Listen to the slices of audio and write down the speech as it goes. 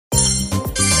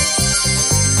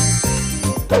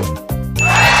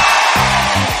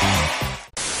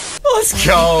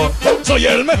Yo, soy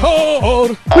el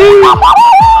mejor.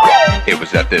 It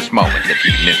was at this moment that he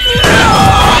knew.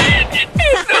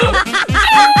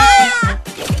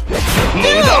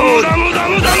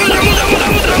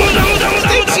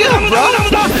 It's you, bro.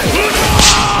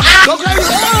 Go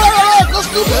crazy. Go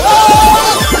stupid.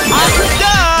 I'm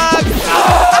stuck.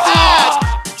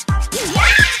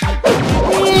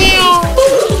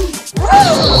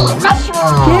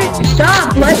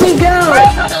 Stop! Let me go!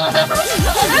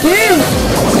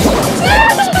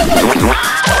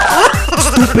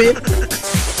 Stupid.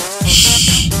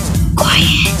 Shh!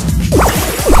 Quiet!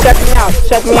 Check me out!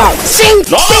 Check me out! Sing!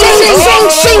 Sing! Sing! Sing!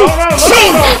 Sing!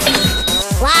 Sing!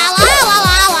 La la la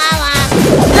la la la!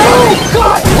 No!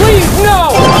 God! Please! No!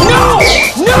 No!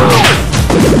 No!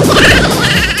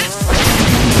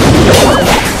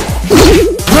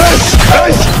 This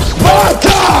is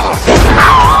Sparta!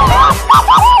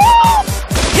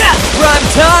 Prime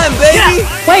time, baby!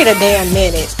 Wait a damn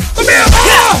minute!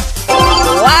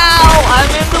 Wow, I'm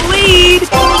in the lead!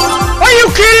 Are you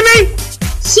kidding me?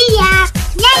 See ya!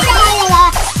 La la la la!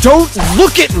 Don't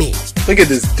look at me! Look at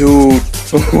this dude.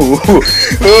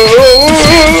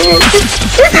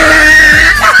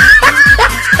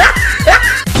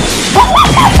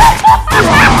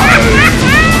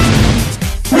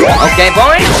 Okay,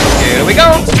 boys, here we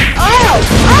go!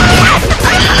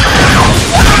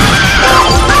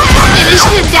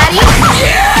 Initiative, Daddy!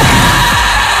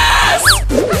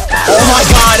 Oh my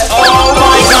god! Oh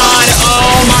my god!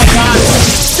 Oh my god!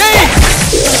 Steve!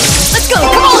 Let's go!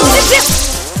 Come on! Zip zip!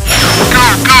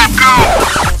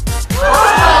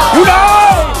 No!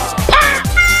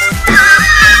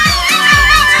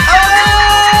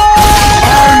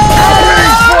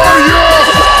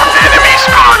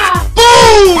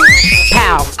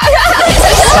 Pow!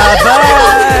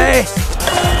 Bye-bye!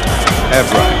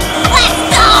 That's right. Let's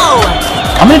go!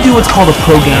 I'm gonna do what's called a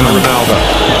pro gamer.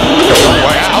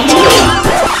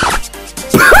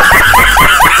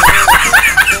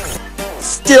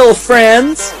 Still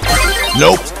friends?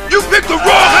 Nope. You picked the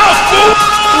wrong house, fool!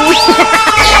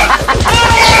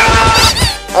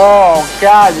 Oh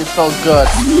God, you're so good.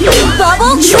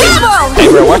 Double trouble! Hey,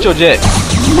 bro, watch your jet.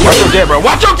 Watch your jet, bro.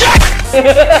 Watch your jet!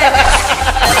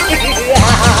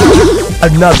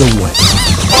 Another one.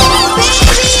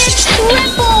 Baby, it's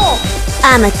triple!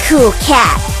 I'm a cool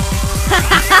cat.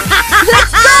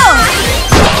 Let's go!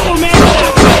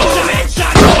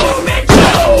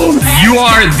 You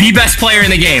are the best player in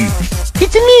the game.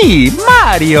 It's me,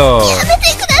 Mario!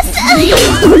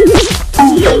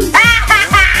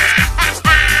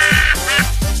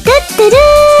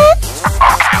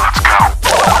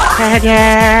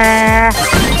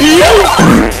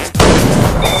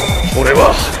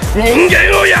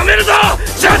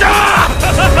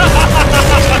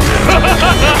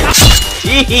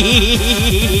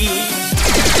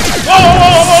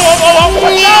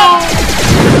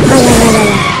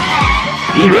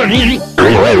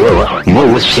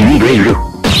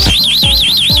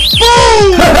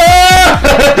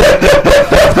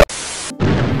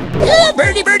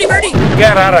 Birdie, birdie, birdie.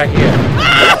 Get out of here!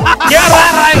 Get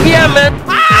out of here, man!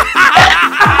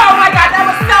 Oh my god, that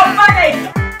was so funny!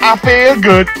 I feel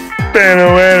good.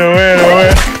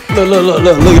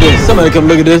 Look at this. Somebody come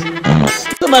look at this.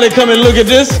 Somebody come and look at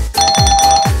this.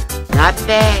 Not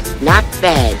bad, not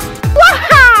bad.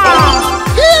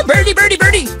 Birdie, birdie,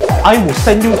 birdie. I will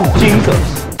send you to Jesus.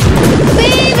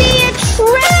 Baby, a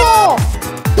triple!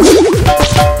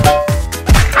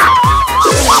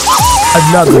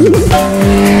 Another one.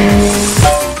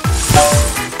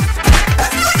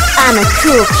 I'm a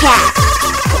cool cat.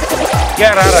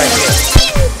 Get out of here!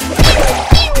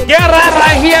 Get out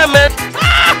of here, man!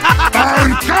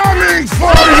 I'm coming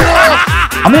for you!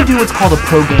 I'm gonna do what's called a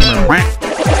pro gamer.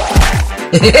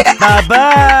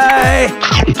 Bye-bye!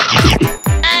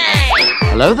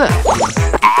 Hello there.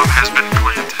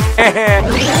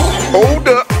 Hold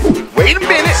up. Wait a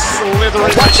minute.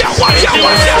 Watch out, watch out,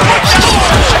 watch out, watch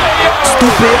out!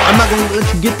 Stupid, I'm not gonna let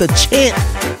you get the chance.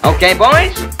 Okay,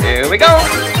 boys, here we go.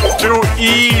 Too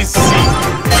easy.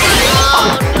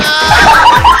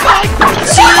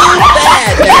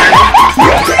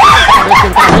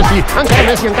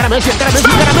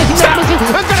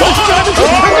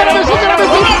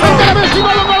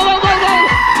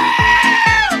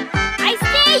 I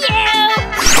see you!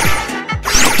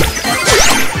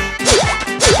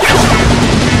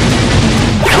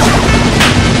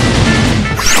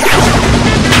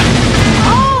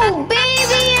 Oh,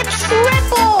 baby, a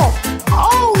triple!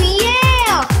 Oh,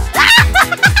 yeah!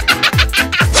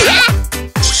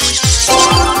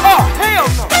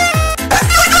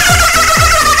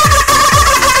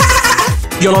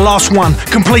 You're the last one.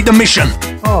 Complete the mission.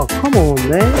 Oh, come on,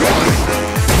 man.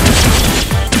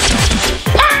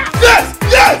 Yes!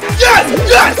 Yes! Yes!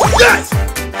 Yes! Yes!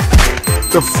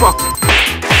 The fuck?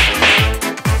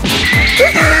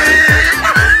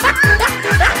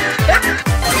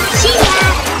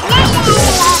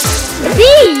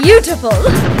 Beautiful.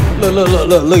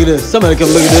 Look at this. Somebody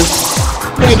come look at this.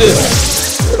 Look at this.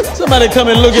 Somebody come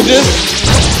and look at this.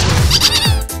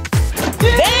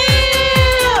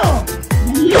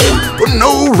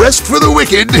 No rest for the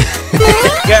wicked.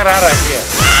 Get out of here.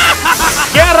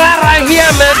 Get out of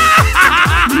here, man.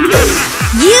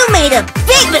 You made a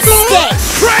big mistake.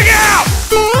 Drag out!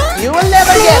 You will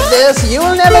never get this. You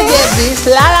will never get this.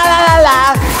 La la la la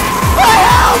la.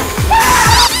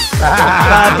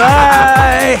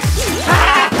 Bye-bye.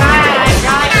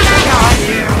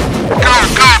 Go!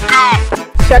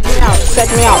 Check me out. Check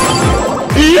me out.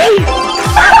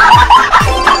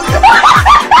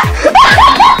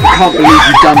 I can't believe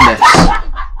you've done this.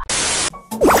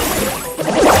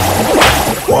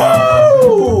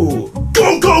 Woo!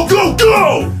 Go!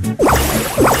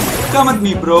 Come at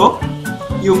me, bro.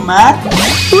 You mad?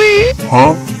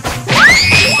 Huh?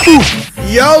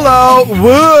 YOLO!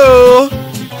 Woo!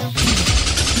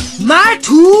 My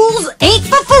tools ain't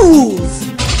for fools.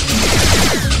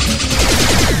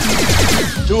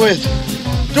 Do it!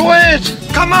 Do it!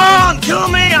 Come on! Kill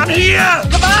me! I'm here!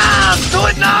 Come on! Do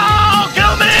it now!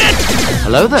 Kill me!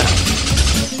 Hello there.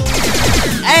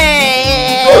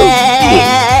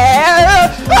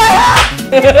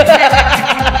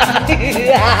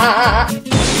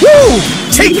 Woo!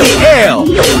 Take the L!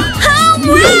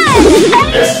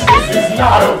 This is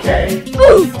not okay.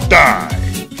 Die!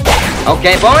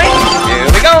 Okay, boys. Here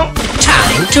we go.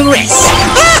 time to rest.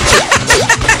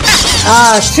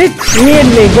 Shit made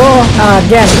me go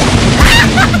again.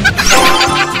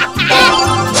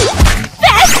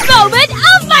 Best moment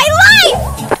of my life!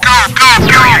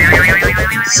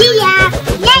 See ya!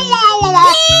 La la la la!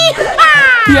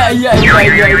 Yeah.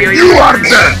 You are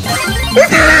dead!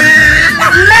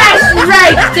 That's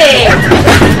right there!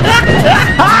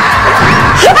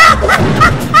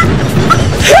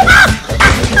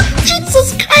 Jesus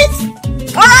Christ!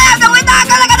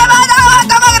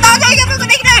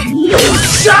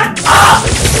 Shut up!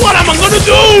 What am I gonna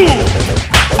do?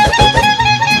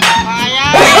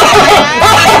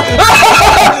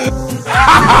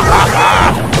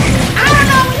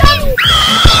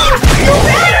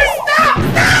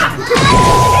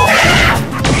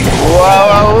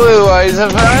 Wow, is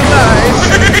it very nice?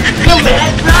 You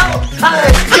bad, bro?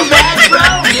 You bad, bro?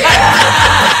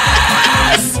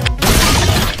 Yes!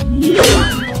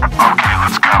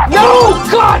 No!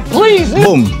 God, please!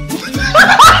 Boom!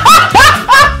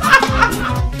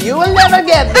 You will never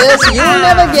get this. You will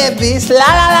never get this. La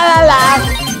la la la la.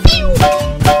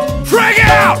 Drag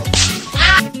out!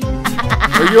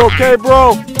 Are you okay,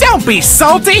 bro? Don't be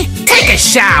salty. Take a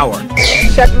shower.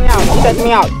 Check me out. Check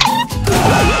me out.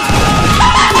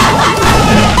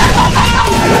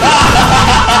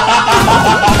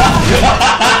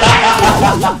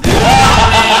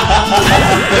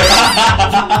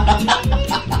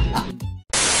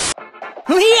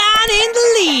 We are in the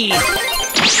lead.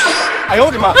 I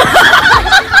hold him up.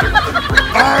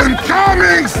 I'm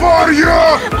coming for you!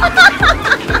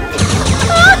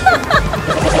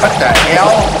 What the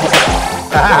hell?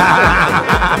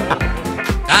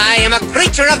 I am a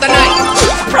creature of the night.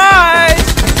 Surprise!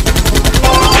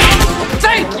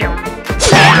 Thank you.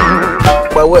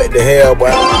 But what the hell,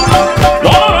 boy?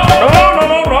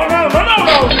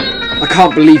 I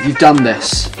can't believe you've done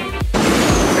this.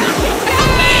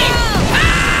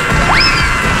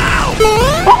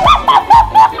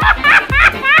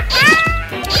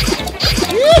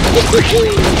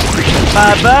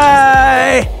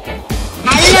 Bye-bye!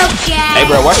 Hello, Jack. Hey,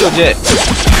 bro, watch your jet.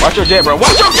 Watch your jet, bro.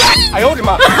 Watch your jet! I hold him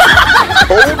up.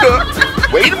 Hold up!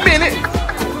 Wait a minute!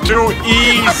 Too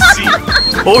easy!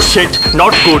 Oh, shit.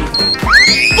 Not good.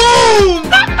 Boom!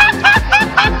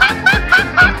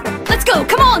 Let's go.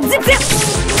 Come on. Zip, zip.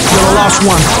 You're the last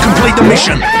one. Complete the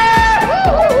mission.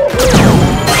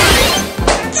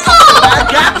 I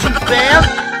got you, Sam.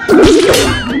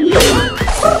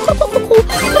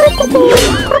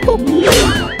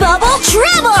 Bubble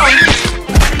trouble.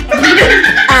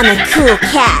 I'm a cool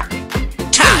cat.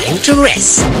 Time to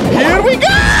rest. Here we go!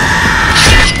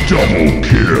 Double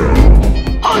kill.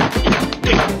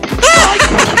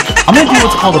 I'm gonna do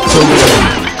what's called a program.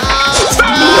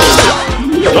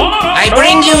 I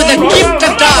bring you the gift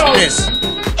of darkness.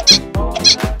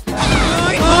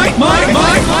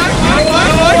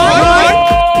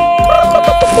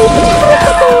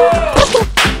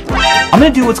 I'm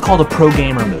gonna do what's called a pro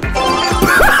gamer move.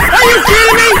 Are you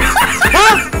kidding me?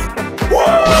 Huh?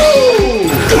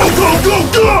 go,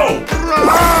 go!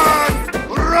 Run!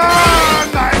 Run!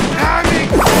 I'm coming!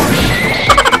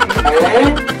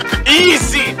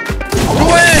 Easy! Do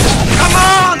it! Come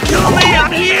on! Kill me!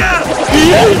 I'm here!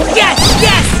 Yes,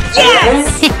 yes,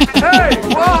 yes! Hey,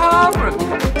 what happened?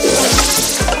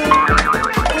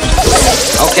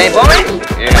 Okay, boy.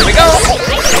 Here we go.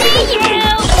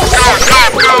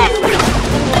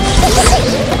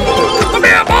 Come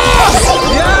here, boss!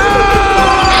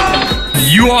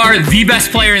 You are the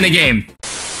best player in the game.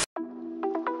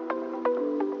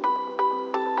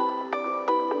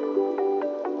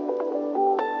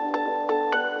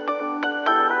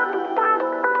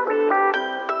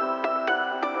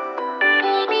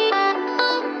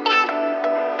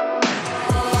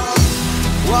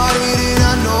 Why didn't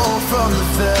I know from the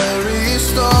very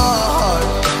start?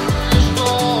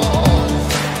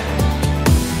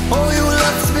 Oh, you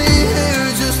left me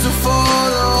here just to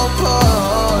fall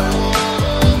apart.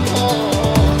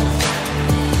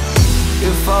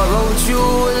 If I wrote you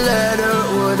a letter,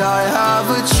 would I have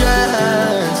a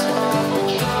chance?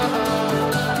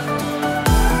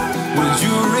 Would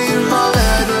you read my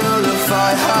letter if I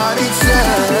had it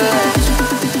sent?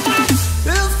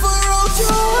 If I wrote you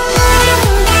a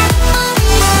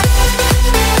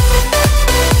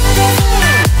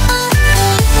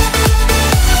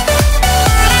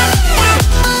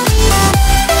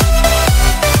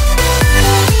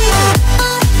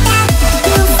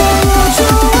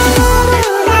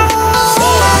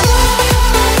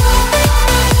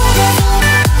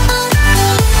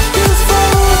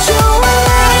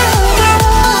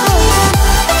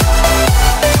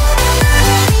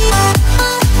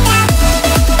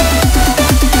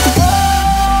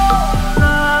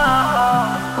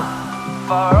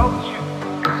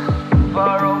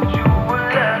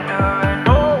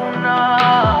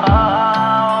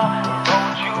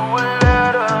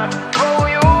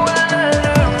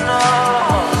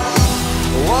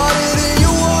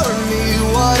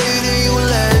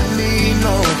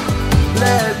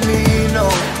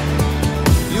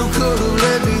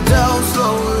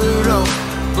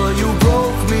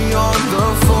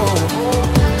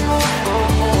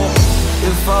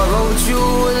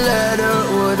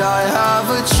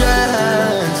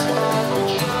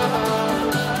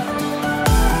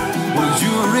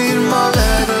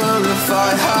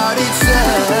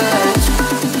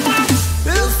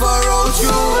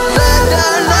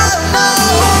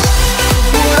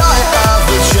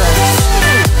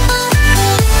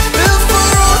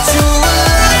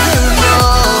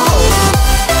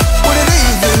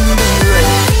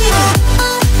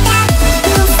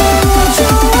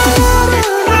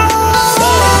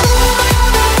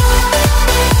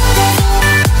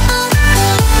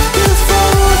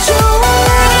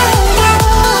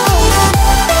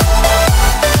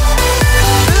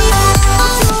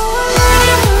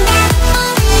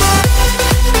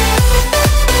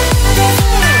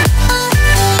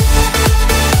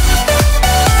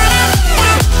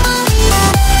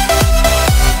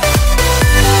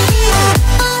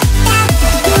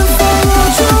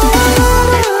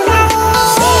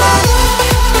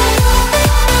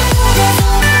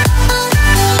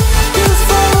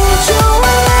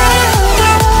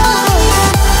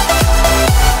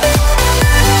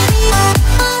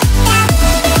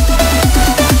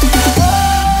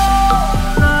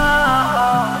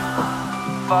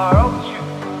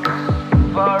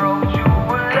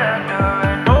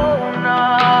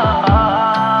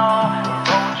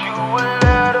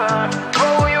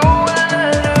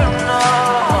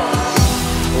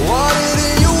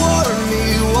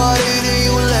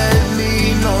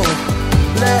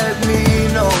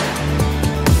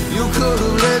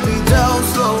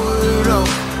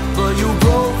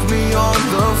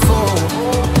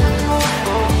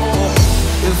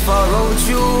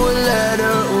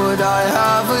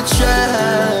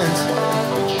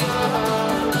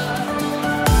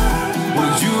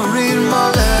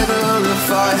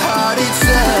I had it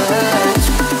set.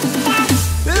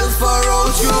 If I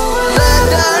wrote you a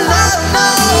letter,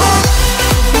 no.